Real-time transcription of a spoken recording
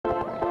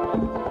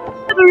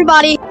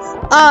everybody.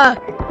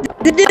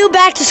 The new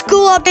back to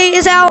school update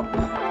is out.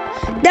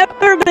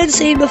 Never been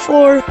seen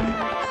before.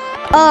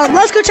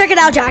 Let's go check it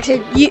out,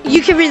 Jackson.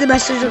 You can read the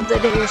message of the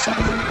day yourself.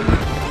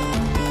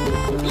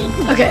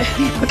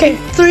 Okay.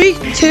 3,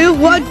 2,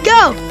 1,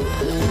 go.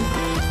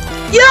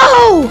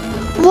 Yo!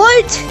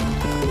 What?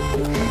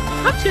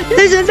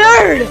 There's a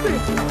nerd.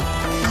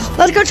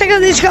 Let's go check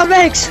out these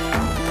comics.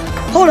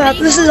 Hold up,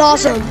 this is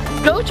awesome.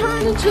 Go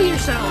turn into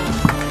yourself.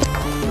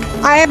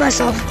 I am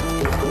myself.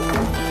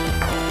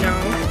 No.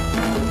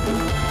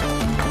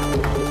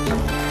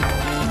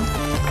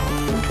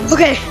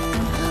 Okay,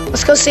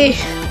 let's go see.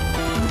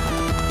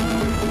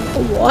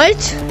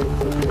 What?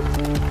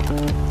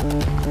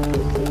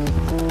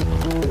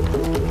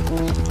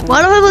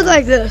 Why do I look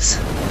like this?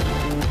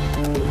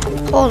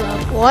 Hold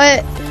up,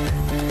 what?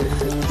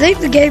 I think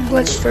the game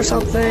glitched or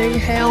something.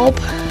 Help.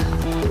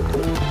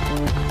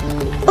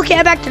 Okay,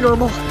 I'm back to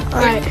normal.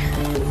 Alright.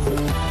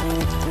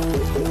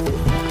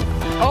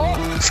 Oh.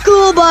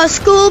 School bus.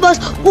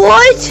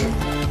 What?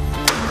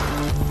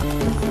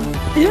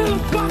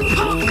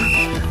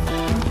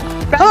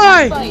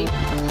 Hey!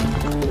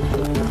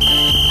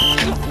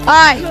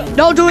 Alright,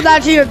 don't do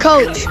that to your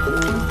coach.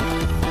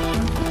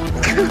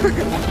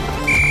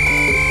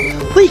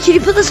 Wait, can you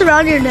put this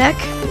around your neck?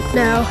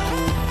 No.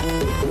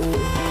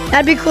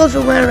 That'd be cool if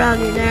it went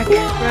around your neck,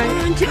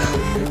 right?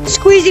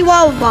 Squeezy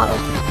water bottle.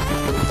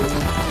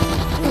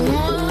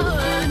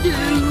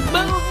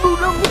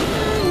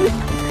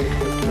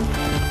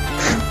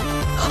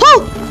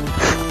 Oh!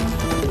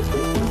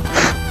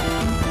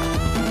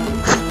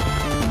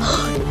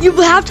 You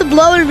have to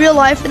blow in real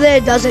life and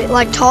then it doesn't,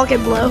 like talk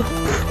and blow.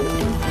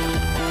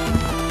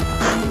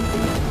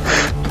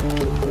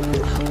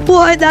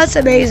 What? That's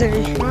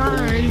amazing.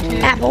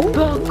 Apple.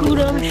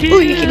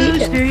 Ooh, you can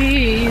eat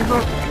it.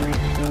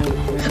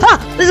 Ah!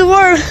 There's a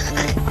worm!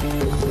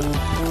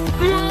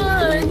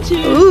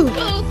 Ooh.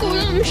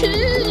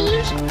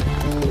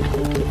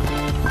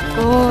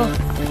 Oh.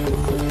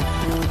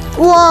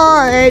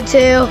 1,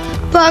 2,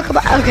 buckle.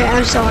 Okay,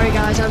 I'm sorry,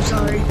 guys. I'm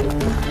sorry.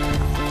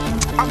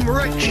 I'm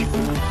rich.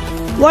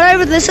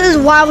 Whatever this is,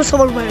 why would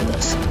someone wear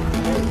this?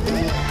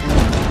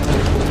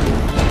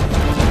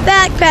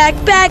 Backpack.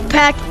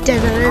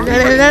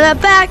 Da-da-da-da-da-da,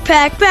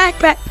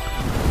 backpack.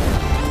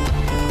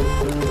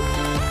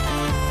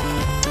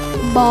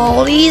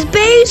 Baldi's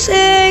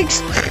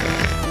Basics.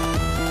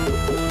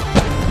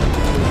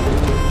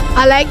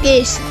 I like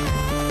this.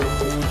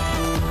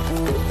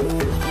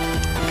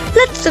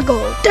 Let's go.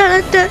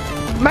 Da-da-da.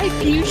 My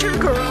future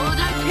girl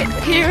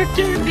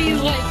character would be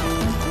like.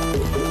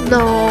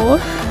 No.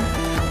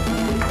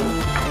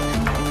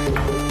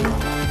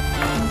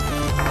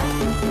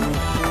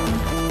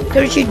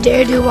 Don't you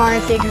dare do what I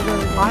think you're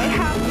gonna do. I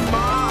have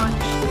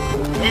mods.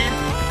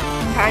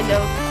 Kind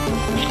of.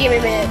 Just give me a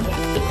minute.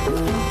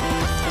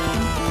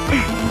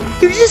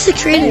 You're just a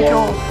training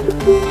doll.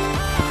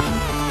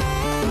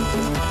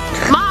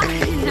 Mods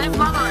and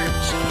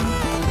mods.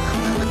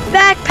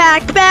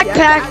 Backpack.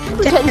 Backpack.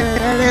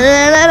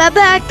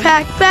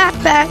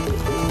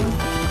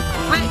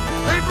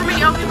 Wait for me.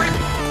 I'll be right.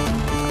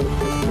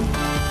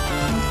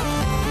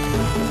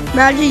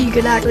 Imagine you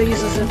could actually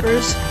use the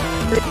zippers.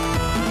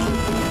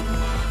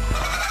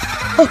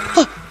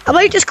 Oh, I'm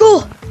late to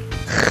school.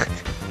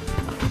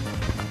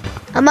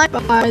 I might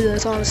buy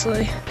this,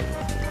 honestly.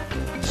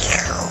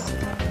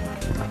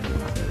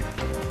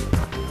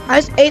 I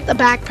just ate the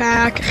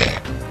backpack.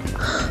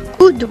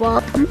 Ooh,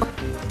 dwop.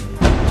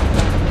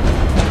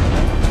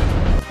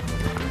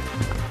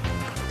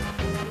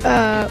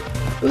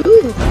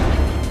 Ooh.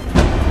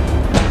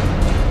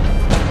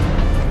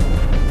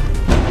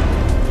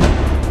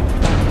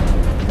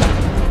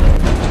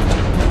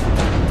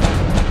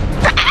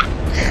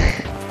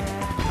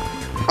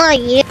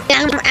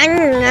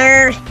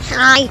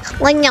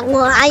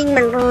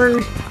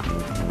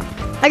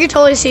 I can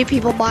totally see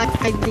people buying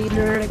the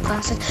nerd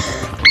glasses.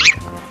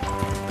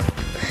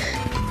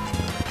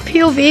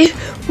 POV,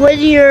 when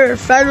your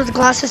friend with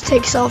glasses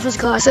takes off his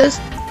glasses,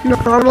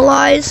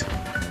 normalize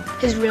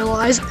his real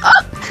eyes.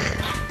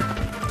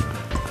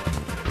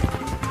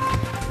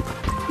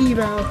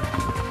 Emo.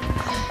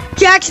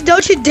 Jackson,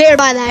 don't you dare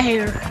buy that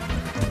hair.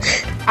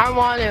 I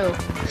want to.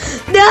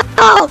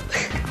 No!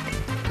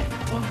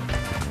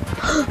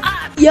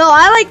 Yo,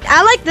 I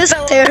like this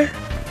hair.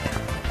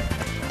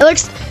 It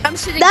looks.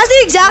 That's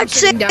the exact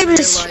same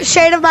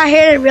shade of my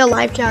hair in real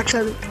life,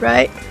 Jackson.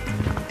 Right?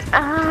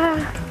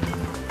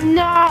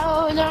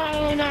 No,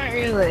 not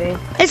really.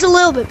 It's a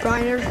little bit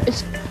brighter.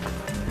 It's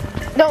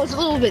a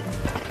little bit.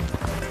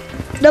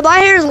 No, my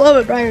hair is a little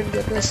bit brighter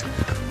than this.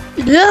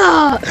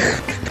 Yeah.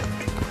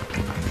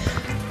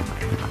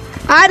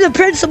 I'm the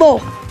principal.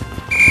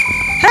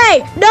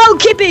 Hey, no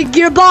keeping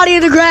your body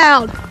in the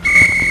ground.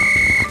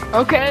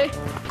 Okay.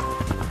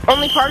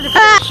 Only part of the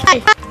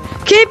Hey,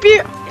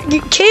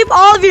 keep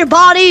all of your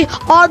body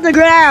on the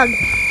ground.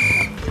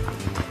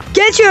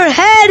 Get your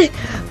head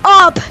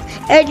up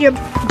and your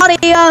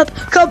body up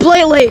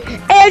completely,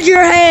 and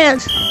your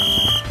hands.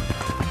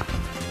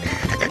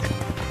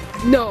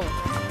 No.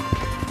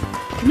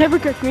 can never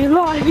catch me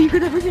alive. You can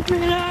never catch me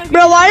alive.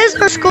 Bro, why does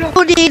our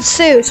school need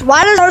suits?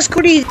 Why does our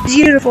school need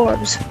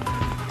uniforms?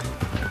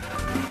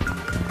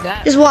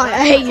 Is why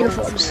I hate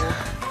uniforms.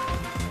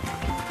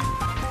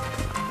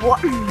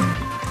 What?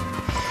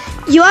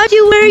 You have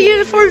to wear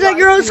uniforms at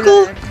your own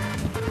school?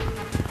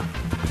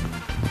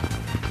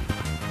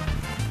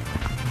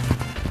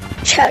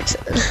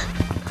 Jackson,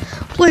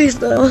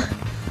 please no.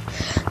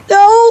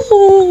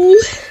 No.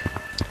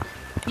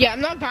 Yeah,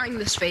 I'm not buying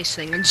this face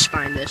thing. I'm just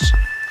buying this.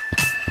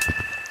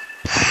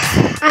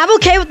 I'm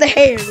okay with the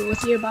hair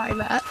with you buying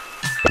that.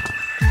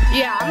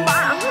 Yeah,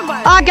 I'm gonna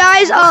buy it. Alright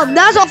guys,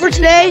 that's all for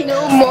today.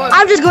 No more.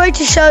 I'm just going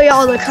to show you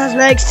all the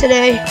cosmetics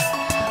today.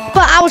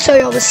 But I will show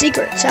you all the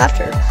secrets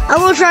after. I'm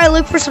gonna try to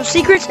look for some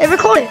secrets and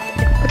record it.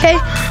 Okay?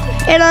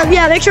 And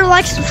yeah, make sure to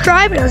like and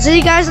subscribe, and I'll see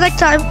you guys next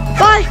time.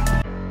 Bye!